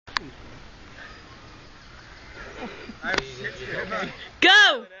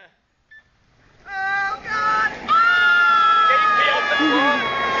Go! Oh God! Get your feet off the floor.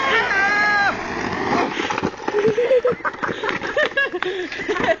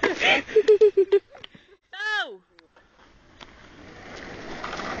 Go!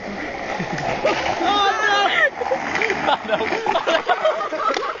 Oh no!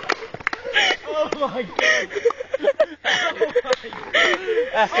 Oh my God!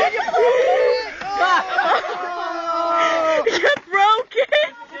 You broke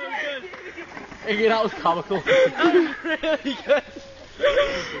it! Iggy, that was comical. That was really good.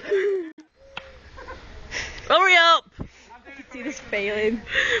 Hurry up! I can see this failing.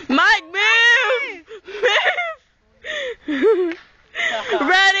 Mike, move! Move!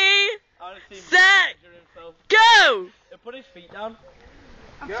 Ready, set, go! Put his feet down.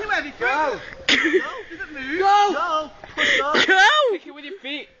 I'm too heavy for it. Go! Does it move? Go! Push off. Go! Kick it with your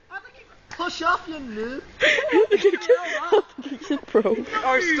feet. Push off, you noob. It's broke.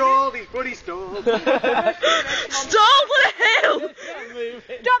 Oh, he stalled. He's bloody stalled. Stalled on a hill!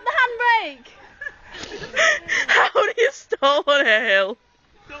 Drop the handbrake! How do you stall on a hill?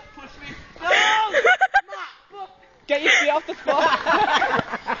 Don't push me. Get your feet off the floor.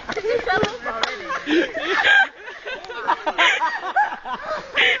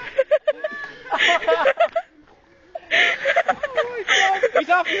 He's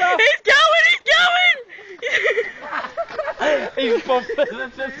off, he's off. He's going, he's going! He's bumping the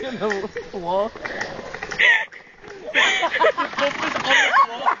fist in the floor.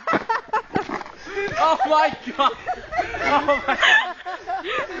 Oh my God! Oh my God!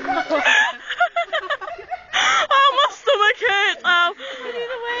 Oh, my stomach hurts! Ow!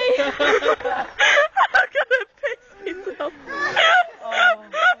 I'm gonna piss myself.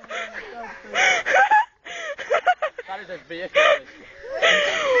 That is a vehicle.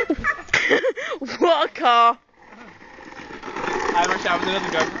 What a car! I wish I was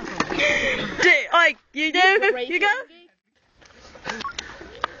another go. Like, you do? You go?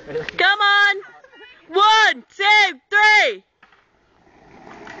 Come on! 1, 2, 3!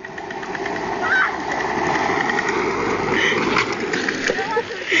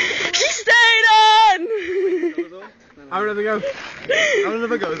 She stayed on! Have another go. Have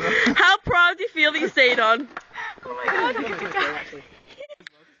another go. How proud do you feel that you stayed on? Oh my God.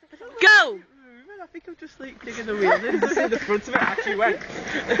 Go! I think I'm just like digging the wheels in to see the front of it actually went.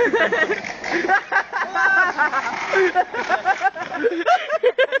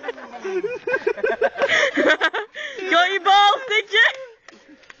 Got your balls, did you?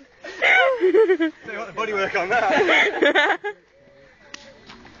 So you want the bodywork on that?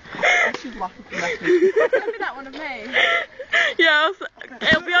 She's laughing for Look at that one of me. Yes,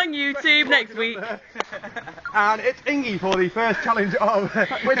 it'll be on YouTube next week. And it's Ingy for the first challenge of...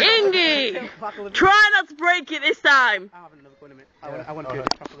 Ingy! Try not to break it this time. I'll have another go in a minute. I want to do it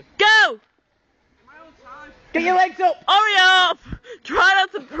properly. Go! Get your legs up! Hurry up! Try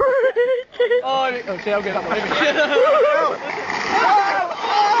not to break it. Oh, see, I'll get that one.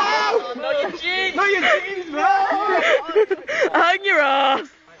 Not your jeans! Not your jeans, bro! Hang your ass!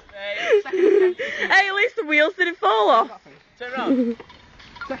 Hey, at least the wheels didn't fall off. Turn around.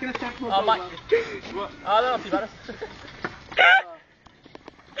 Second attempt. Oh, Mike. Oh, no, not too bad.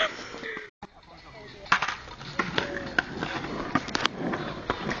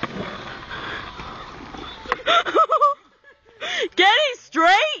 Get it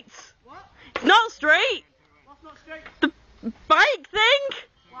straight! What? It's not straight! What's not straight? The bike thing!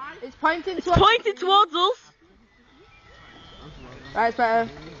 Why? It's pointing It's towards... pointed towards us. Right, it's better.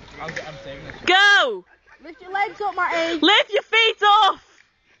 I'm saving this. Go! Lift your legs up, Matty. Lift your feet off!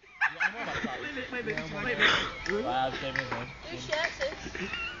 Wait a minute. I'm saving this one.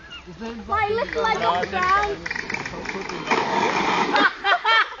 Matty, lift your legs off the ground.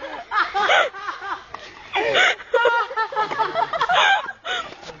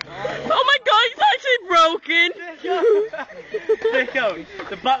 Oh my God, it's actually broken! Nico,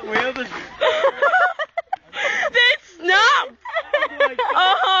 the back wheel is... It snapped!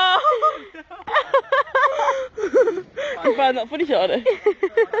 Oh! You found that funny, Charlie?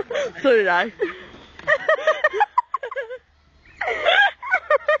 So did I.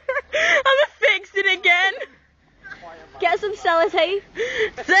 I'm fixing it again! Get some sellotape.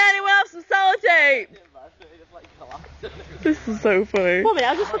 Does anyone have some sellotape? This is so funny. 1 minute,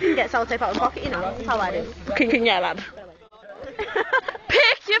 I'll just fucking get sellotape out of my pocket, you know. That's how I do. Can yeah, lad.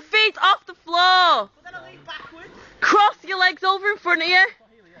 Pick your feet off the floor! Cross your legs over in front of you.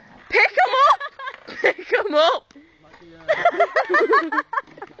 Pick them up! Pick them up!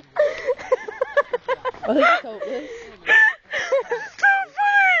 I think it's hopeless. So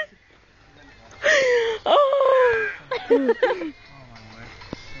funny! Oh!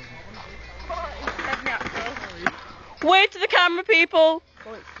 Wave to the camera, people.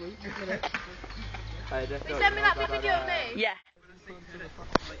 Send me that big video of me. Yeah.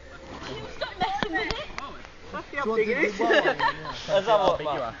 Stop messing with it. How big it is? That's how big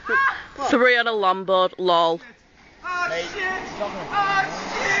you are. 3 on a longboard, lol. Oh shit!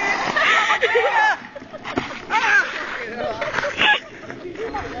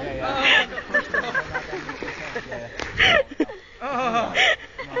 Oh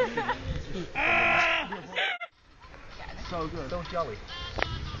So good. Don't jolly.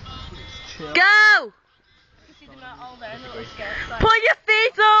 Go! Put your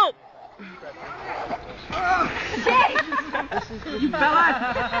feet up! You fell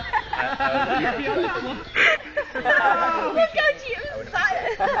out! Look how she was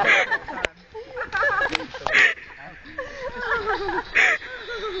silent.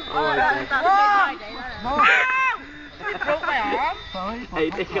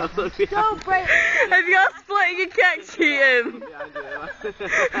 Don't break. Have you got splitting your cake, Keaton?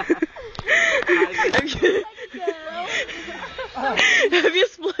 Have you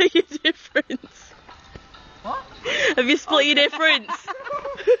split your difference? What? Have you split your difference?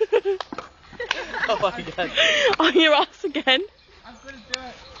 Oh my god. On your ass again? I'm gonna do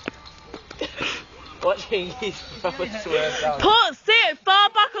it. Watching his proper swerve down. Sit far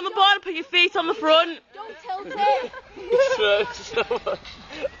back on the board and put your feet on the front. Don't tilt it. He swerves so much.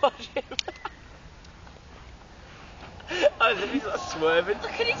 Watch him. As if he's not swerving.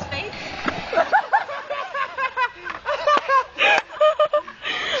 Look at his face.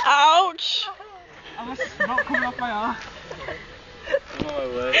 Ouch! I'm not coming off my arse. Oh my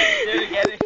word. Do it again.